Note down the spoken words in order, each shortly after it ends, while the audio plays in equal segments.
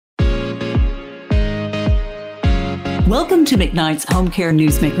Welcome to McKnight's Home Care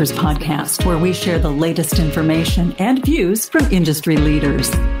Newsmakers podcast, where we share the latest information and views from industry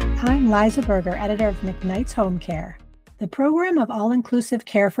leaders. I'm Liza Berger, editor of McKnight's Home Care. The program of all-inclusive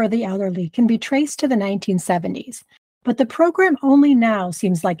care for the elderly can be traced to the 1970s, but the program only now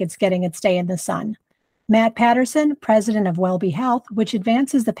seems like it's getting its day in the sun. Matt Patterson, president of WelbeHealth, which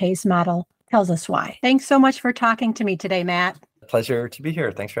advances the PACE model, tells us why. Thanks so much for talking to me today, Matt. Pleasure to be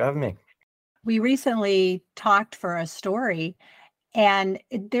here. Thanks for having me. We recently talked for a story, and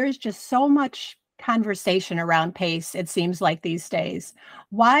there's just so much conversation around PACE, it seems like these days.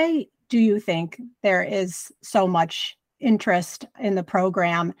 Why do you think there is so much interest in the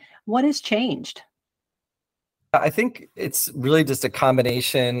program? What has changed? I think it's really just a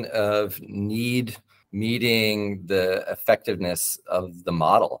combination of need meeting the effectiveness of the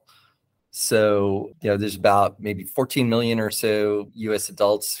model. So, there's about maybe 14 million or so U.S.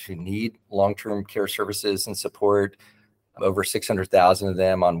 adults who need long-term care services and support, over 600,000 of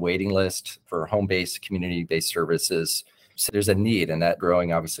them on waiting list for home-based, community-based services. So there's a need, and that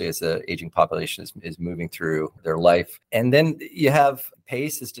growing, obviously, as the aging population is moving through their life. And then you have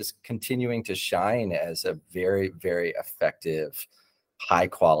PACE is just continuing to shine as a very, very effective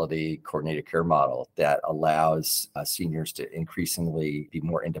high-quality coordinated care model that allows seniors to increasingly be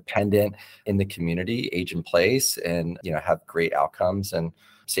more independent in the community, age in place, and have great outcomes and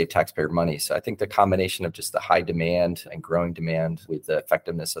save taxpayer money. So I think the combination of just the high demand and growing demand with the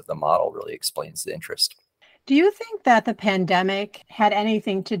effectiveness of the model really explains the interest. Do you think that the pandemic had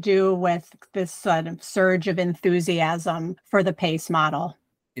anything to do with this sort of surge of enthusiasm for the PACE model?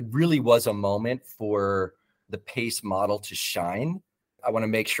 It really was a moment for the PACE model to shine. I want to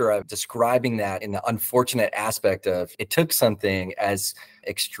make sure I'm describing that in the unfortunate aspect of it took something as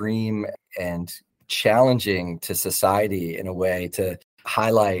extreme and challenging to society in a way to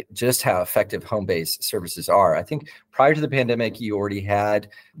highlight just how effective home-based services are. I think prior to the pandemic, you already had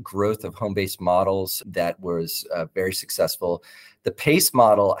growth of home-based models that was very successful. The PACE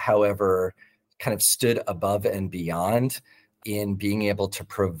model, however, kind of stood above and beyond in being able to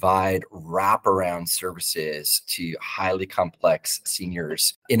provide wraparound services to highly complex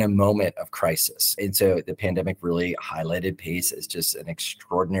seniors in a moment of crisis. And so the pandemic really highlighted PACE as just an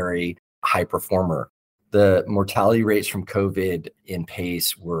extraordinary high performer. The mortality rates from COVID in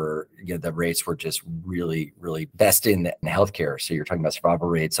PACE were, the rates were just really, really best in healthcare. So you're talking about survival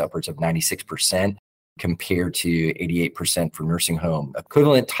rates upwards of 96% compared to 88% for nursing home,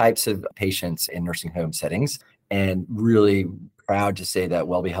 equivalent types of patients in nursing home settings. And really proud to say that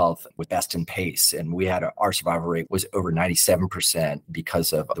WelbeHealth was best in PACE. And we had our survival rate was over 97%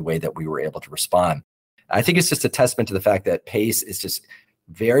 because of the way that we were able to respond. I think it's just a testament to the fact that PACE is just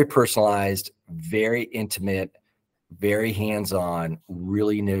very personalized, very intimate, very hands-on,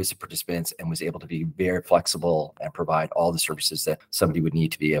 really knows the participants, and was able to be very flexible and provide all the services that somebody would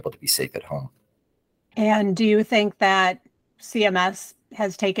need to be able to be safe at home. And do you think that CMS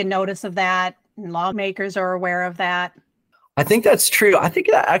has taken notice of that? Lawmakers are aware of that? I think that's true. I think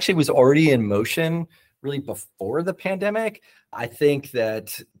that actually was already in motion really before the pandemic. I think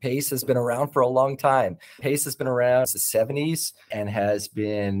that PACE has been around for a long time. PACE has been around since the 70s and has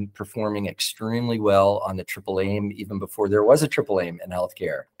been performing extremely well on the triple aim even before there was a triple aim in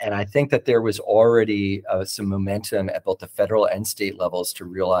healthcare. And I think that there was already some momentum at both the federal and state levels to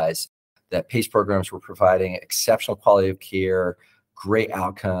realize that PACE programs were providing exceptional quality of care, great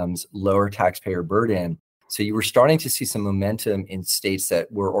outcomes, lower taxpayer burden. So you were starting to see some momentum in states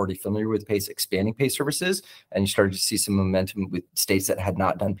that were already familiar with PACE, expanding PACE services, and you started to see some momentum with states that had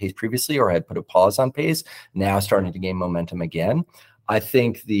not done PACE previously or had put a pause on PACE, now starting to gain momentum again. I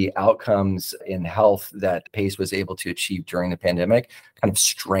think the outcomes in health that PACE was able to achieve during the pandemic kind of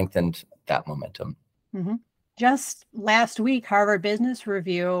strengthened that momentum. Mm-hmm. Just last week, Harvard Business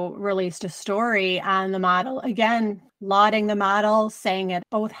Review released a story on the model, again, lauding the model, saying it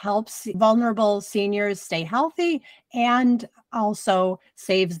both helps vulnerable seniors stay healthy and also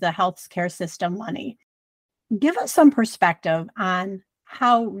saves the healthcare system money. Give us some perspective on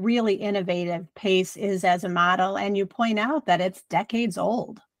how really innovative PACE is as a model, and you point out that it's decades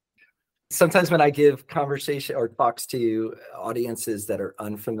old. Sometimes when I give conversation or talks to audiences that are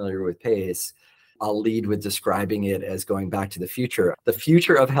unfamiliar with PACE, I'll lead with describing it as going back to the future. The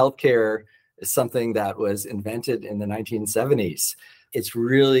future of healthcare is something that was invented in the 1970s. It's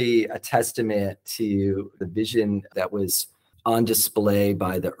really a testament to the vision that was on display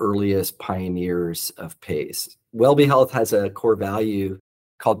by the earliest pioneers of PACE. WelbeHealth has a core value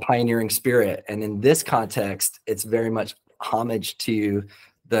called pioneering spirit. And in this context, it's very much homage to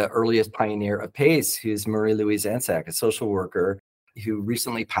the earliest pioneer of PACE, who's Marie-Louise Anzac, a social worker who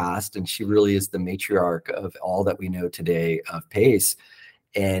recently passed, and she really is the matriarch of all that we know today of PACE.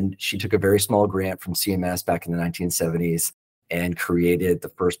 And she took a very small grant from CMS back in the 1970s and created the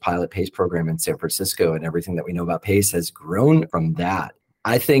first pilot PACE program in San Francisco. And everything that we know about PACE has grown from that.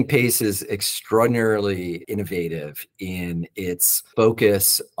 I think PACE is extraordinarily innovative in its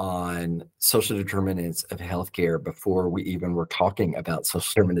focus on social determinants of healthcare before we even were talking about social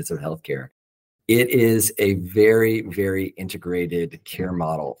determinants of healthcare. It is a very, very integrated care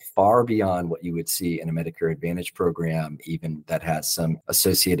model, far beyond what you would see in a Medicare Advantage program, even that has some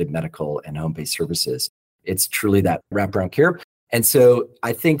associated medical and home-based services. It's truly that wraparound care. And so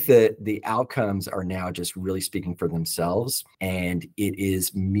I think that the outcomes are now just really speaking for themselves, and it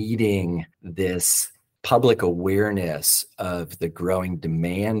is meeting this public awareness of the growing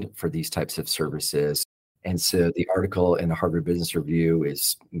demand for these types of services. And so the article in the Harvard Business Review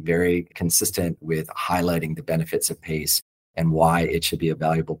is very consistent with highlighting the benefits of PACE and why it should be a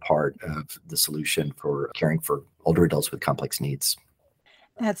valuable part of the solution for caring for older adults with complex needs.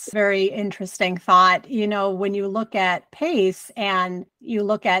 That's a very interesting thought. When you look at PACE and you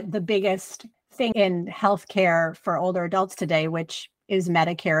look at the biggest thing in healthcare for older adults today, which is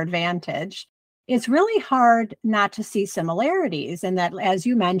Medicare Advantage, it's really hard not to see similarities in that, as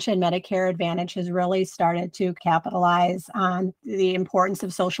you mentioned, Medicare Advantage has really started to capitalize on the importance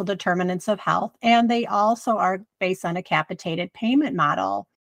of social determinants of health, and they also are based on a capitated payment model.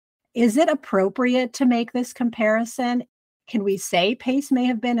 Is it appropriate to make this comparison? Can we say PACE may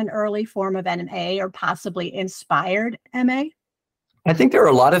have been an early form of MA or possibly inspired MA? I think there are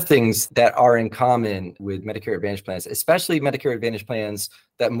a lot of things that are in common with Medicare Advantage plans, especially Medicare Advantage plans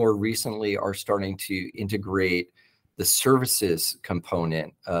that more recently are starting to integrate the services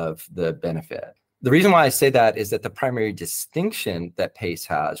component of the benefit. The reason why I say that is that the primary distinction that PACE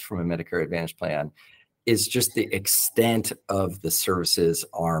has from a Medicare Advantage plan is just the extent of the services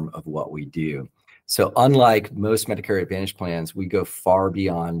arm of what we do. So unlike most Medicare Advantage plans, we go far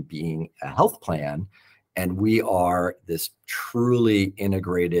beyond being a health plan. And we are this truly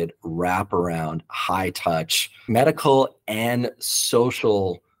integrated, wraparound, high-touch medical and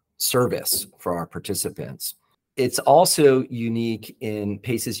social service for our participants. It's also unique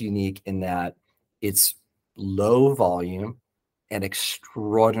PACE is unique in that it's low volume and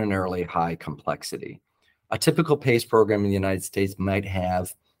extraordinarily high complexity. A typical PACE program in the United States might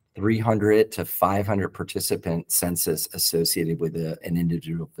have 300 to 500 participant census associated with an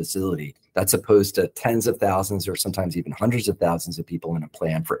individual facility. That's opposed to tens of thousands or sometimes even hundreds of thousands of people in a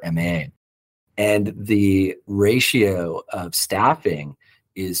plan for MA. And the ratio of staffing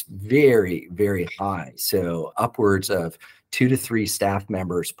is very, very high. So upwards of 2 to 3 staff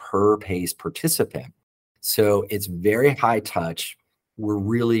members per PACE participant. So it's very high touch. We're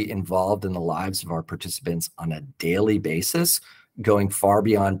really involved in the lives of our participants on a daily basis, going far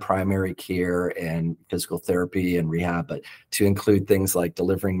beyond primary care and physical therapy and rehab, but to include things like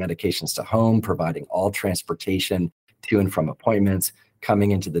delivering medications to home, providing all transportation to and from appointments,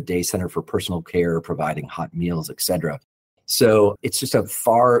 coming into the day center for personal care, providing hot meals, etc. So it's just a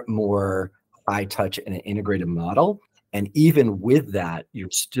far more high touch and an integrated model. And even with that,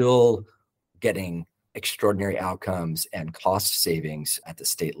 you're still getting extraordinary outcomes and cost savings at the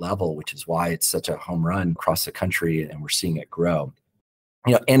state level, which is why it's such a home run across the country and we're seeing it grow.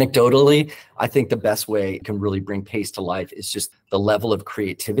 Anecdotally, I think the best way it can really bring PACE to life is just the level of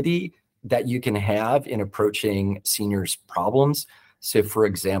creativity that you can have in approaching seniors' problems. So for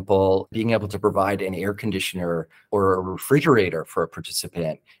example, being able to provide an air conditioner or a refrigerator for a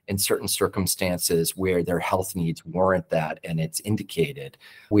participant in certain circumstances where their health needs warrant that and it's indicated.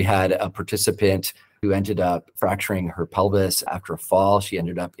 We had a participant who ended up fracturing her pelvis after a fall. She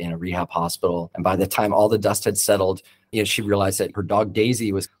ended up in a rehab hospital. And by the time all the dust had settled, she realized that her dog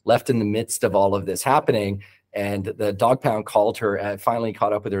Daisy was left in the midst of all of this happening. And the dog pound called her and finally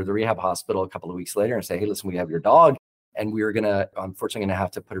caught up with her at the rehab hospital a couple of weeks later and said, hey, listen, we have your dog. And we were unfortunately going to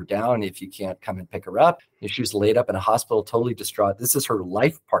have to put her down if you can't come and pick her up. She was laid up in a hospital, totally distraught. This is her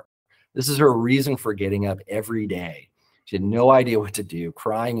life partner. This is her reason for getting up every day. She had no idea what to do,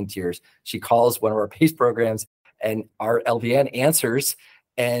 crying in tears. She calls one of our PACE programs and our LVN answers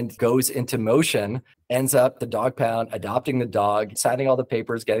and goes into motion, ends up the dog pound, adopting the dog, signing all the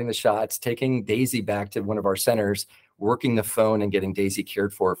papers, getting the shots, taking Daisy back to one of our centers, working the phone and getting Daisy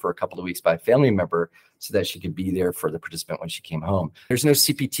cared for a couple of weeks by a family member so that she could be there for the participant when she came home. There's no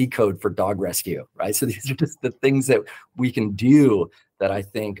CPT code for dog rescue, right? So these are just the things that we can do that I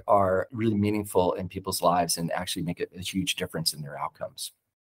think are really meaningful in people's lives and actually make a huge difference in their outcomes.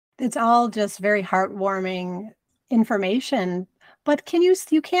 It's all just very heartwarming information. But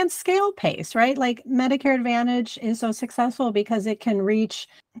you can't scale PACE, right? Like Medicare Advantage is so successful because it can reach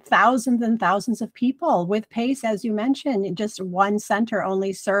thousands and thousands of people. With PACE, as you mentioned, just one center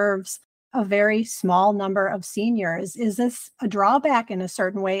only serves a very small number of seniors. Is this a drawback in a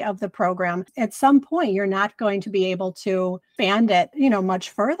certain way of the program? At some point, you're not going to be able to expand it,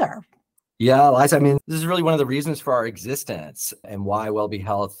 much further. Yeah, Liza, I mean, this is really one of the reasons for our existence and why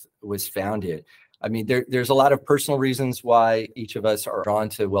WelbeHealth was founded. I mean, there's a lot of personal reasons why each of us are drawn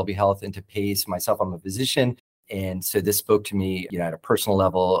to WelbeHealth and to PACE. Myself, I'm a physician. And so this spoke to me, at a personal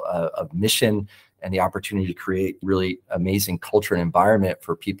level of mission and the opportunity to create really amazing culture and environment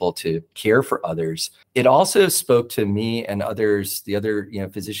for people to care for others. It also spoke to me and others, the other,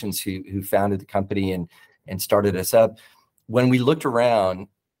 physicians who founded the company and started us up. When we looked around,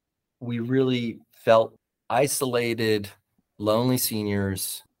 we really felt isolated, lonely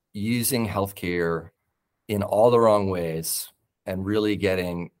seniors using healthcare in all the wrong ways and really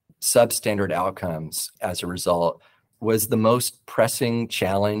getting substandard outcomes as a result was the most pressing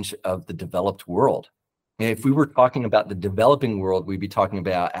challenge of the developed world. If we were talking about the developing world, we'd be talking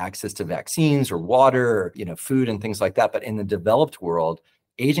about access to vaccines or water, or, food and things like that. But in the developed world,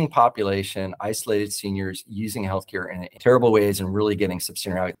 aging population, isolated seniors using healthcare in terrible ways and really getting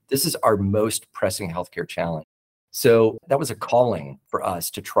substandard outcomes. This is our most pressing healthcare challenge. So that was a calling for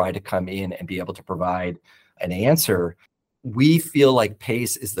us to try to come in and be able to provide an answer. We feel like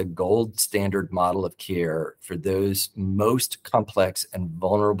PACE is the gold standard model of care for those most complex and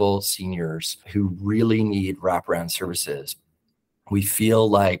vulnerable seniors who really need wraparound services. We feel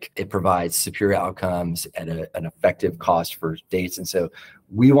like it provides superior outcomes at an effective cost for states. And so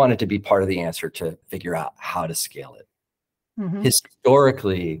we wanted to be part of the answer to figure out how to scale it. Mm-hmm.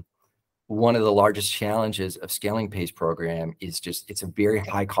 Historically, one of the largest challenges of scaling PACE program is it's a very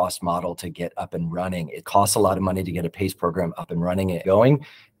high cost model to get up and running. It costs a lot of money to get a PACE program up and running and going.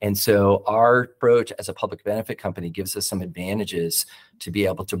 And so our approach as a public benefit company gives us some advantages to be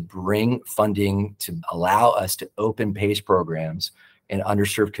able to bring funding to allow us to open PACE programs in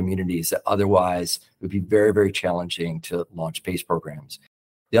underserved communities that otherwise would be very, very challenging to launch PACE programs.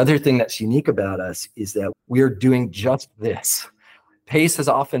 The other thing that's unique about us is that we are doing just this. PACE has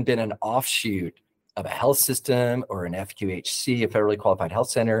often been an offshoot of a health system or an FQHC, a federally qualified health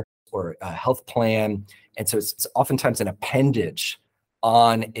center, or a health plan. And so it's oftentimes an appendage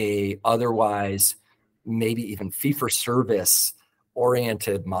on a otherwise maybe even fee-for-service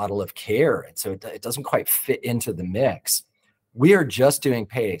oriented model of care. And so it doesn't quite fit into the mix. We are just doing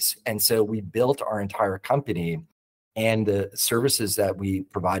PACE. And so we built our entire company and the services that we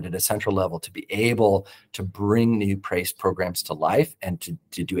provide at a central level to be able to bring new PACE programs to life and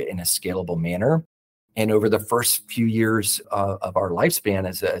to do it in a scalable manner. And over the first few years of our lifespan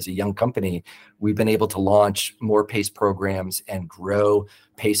as a young company, we've been able to launch more PACE programs and grow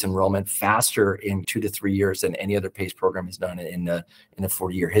PACE enrollment faster in 2 to 3 years than any other PACE program has done in the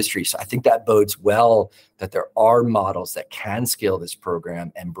 40-year history. So I think that bodes well that there are models that can scale this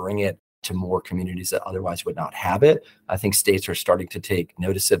program and bring it to more communities that otherwise would not have it. I think states are starting to take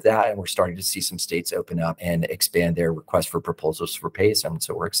notice of that, and we're starting to see some states open up and expand their request for proposals for PACE. And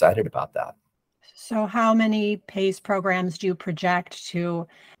so we're excited about that. So how many PACE programs do you project to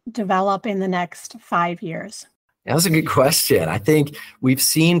develop in the next 5 years? That was a good question. I think we've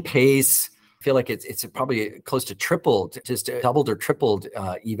seen PACE, I feel like it's probably close to tripled, just doubled or tripled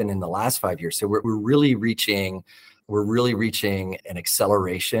even in the last 5 years. So we're really reaching an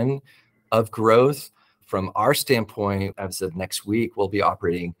acceleration of growth. From our standpoint, as of next week, we'll be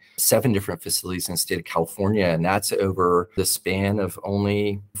operating 7 different facilities in the state of California, and that's over the span of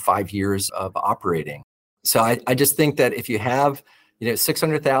only 5 years of operating. So I just think that if you have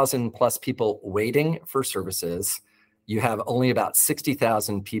 600,000 plus people waiting for services, you have only about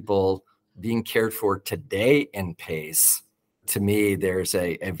 60,000 people being cared for today in PACE. To me, there's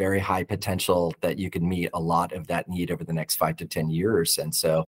a very high potential that you can meet a lot of that need over the next 5 to 10 years. And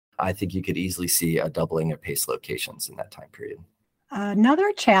so I think you could easily see a doubling of PACE locations in that time period.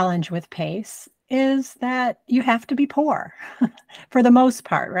 Another challenge with PACE is that you have to be poor for the most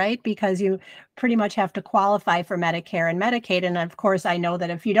part, right? Because you pretty much have to qualify for Medicare and Medicaid. And of course, I know that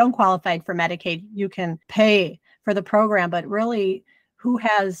if you don't qualify for Medicaid, you can pay for the program, but really, who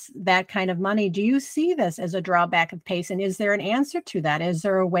has that kind of money? Do you see this as a drawback of PACE? And is there an answer to that? Is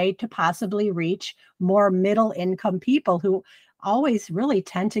there a way to possibly reach more middle income people who always really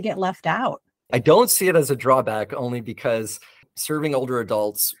tend to get left out? I don't see it as a drawback only because serving older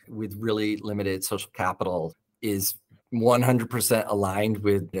adults with really limited social capital is 100% aligned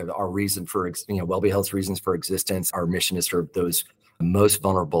with our reason for, WelbeHealth's reasons for existence. Our mission is to serve those most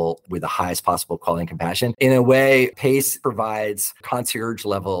vulnerable with the highest possible quality and compassion. In a way, PACE provides concierge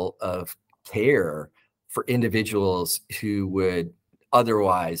level of care for individuals who would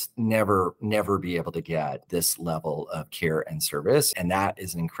otherwise never be able to get this level of care and service. And that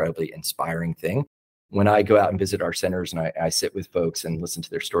is an incredibly inspiring thing. When I go out and visit our centers and I sit with folks and listen to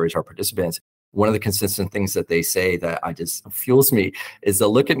their stories, our participants, one of the consistent things that they say that I just fuels me is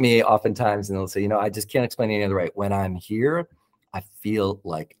they'll look at me oftentimes and they'll say, I just can't explain it any other way. When I'm here, I feel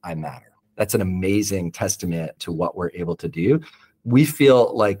like I matter. That's an amazing testament to what we're able to do. We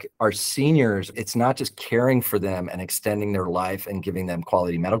feel like our seniors, it's not just caring for them and extending their life and giving them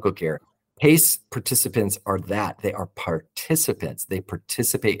quality medical care. PACE participants are that. They are participants. They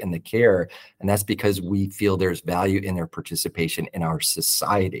participate in the care. And that's because we feel there's value in their participation in our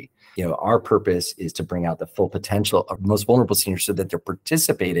society. Our purpose is to bring out the full potential of most vulnerable seniors so that they're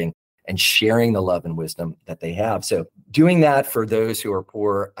participating and sharing the love and wisdom that they have. So doing that for those who are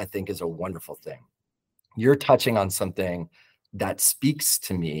poor, I think, is a wonderful thing. You're touching on something that speaks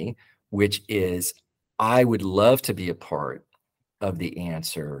to me, which is I would love to be a part of the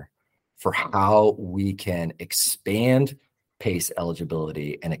answer for how we can expand PACE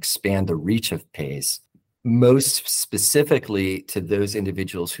eligibility and expand the reach of PACE, most specifically to those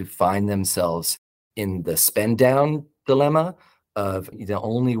individuals who find themselves in the spend down dilemma of the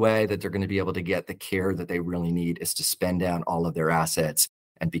only way that they're going to be able to get the care that they really need is to spend down all of their assets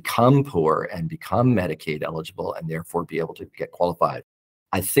and become poor and become Medicaid eligible and therefore be able to get qualified.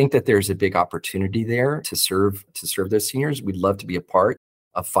 I think that there's a big opportunity there to serve those seniors. We'd love to be a part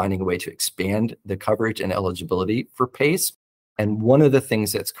of finding a way to expand the coverage and eligibility for PACE. And one of the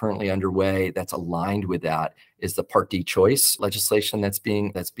things that's currently underway that's aligned with that is the Part D choice legislation that's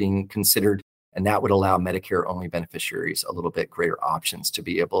being considered. And that would allow Medicare-only beneficiaries a little bit greater options to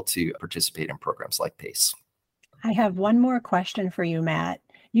be able to participate in programs like PACE. I have one more question for you, Matt.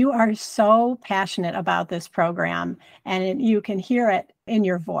 You are so passionate about this program, and you can hear it in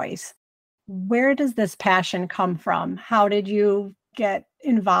your voice. Where does this passion come from? How did you get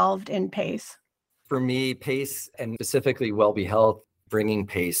involved in PACE? For me, PACE, and specifically WelbeHealth, bringing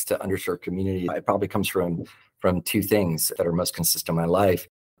PACE to underserved communities, it probably comes from two things that are most consistent in my life.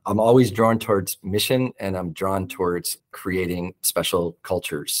 I'm always drawn towards mission, and I'm drawn towards creating special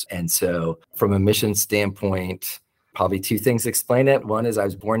cultures. And so from a mission standpoint, probably two things explain it. One is I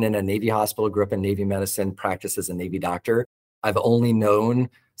was born in a Navy hospital, grew up in Navy medicine, practiced as a Navy doctor. I've only known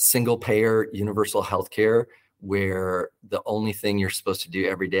single payer universal healthcare where the only thing you're supposed to do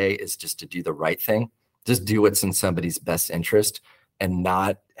every day is just to do the right thing. Just do what's in somebody's best interest and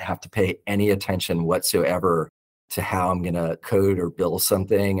not have to pay any attention whatsoever to how I'm going to code or bill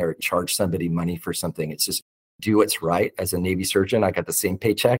something or charge somebody money for something. It's just do what's right. As a Navy surgeon, I got the same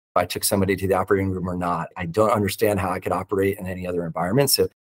paycheck if I took somebody to the operating room or not. I don't understand how I could operate in any other environment. So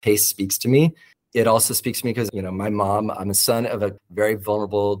PACE speaks to me. It also speaks to me because, my mom, I'm a son of a very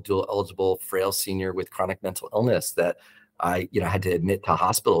vulnerable, dual eligible, frail senior with chronic mental illness that I, had to admit to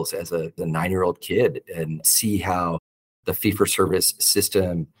hospitals as a 9-year-old kid and see how the fee-for-service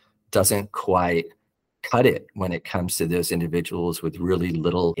system doesn't quite cut it when it comes to those individuals with really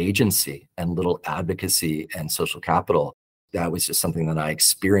little agency and little advocacy and social capital. That was just something that I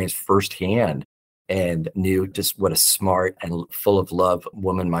experienced firsthand and knew just what a smart and full of love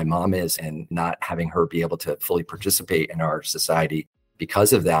woman my mom is, and not having her be able to fully participate in our society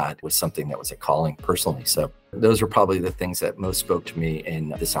because of that was something that was a calling personally. So those are probably the things that most spoke to me in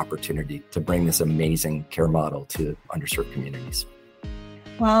this opportunity to bring this amazing care model to underserved communities.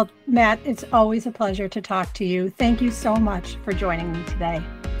 Well, Matt, it's always a pleasure to talk to you. Thank you so much for joining me today.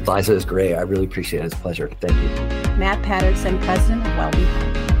 Liza is great. I really appreciate it. It's a pleasure. Thank you. Matt Patterson, President of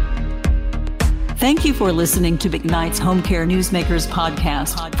WelbeHealth. Thank you for listening to McKnight's Home Care Newsmakers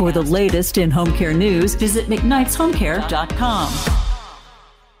podcast. For the latest in home care news, visit McKnight'sHomeCare.com.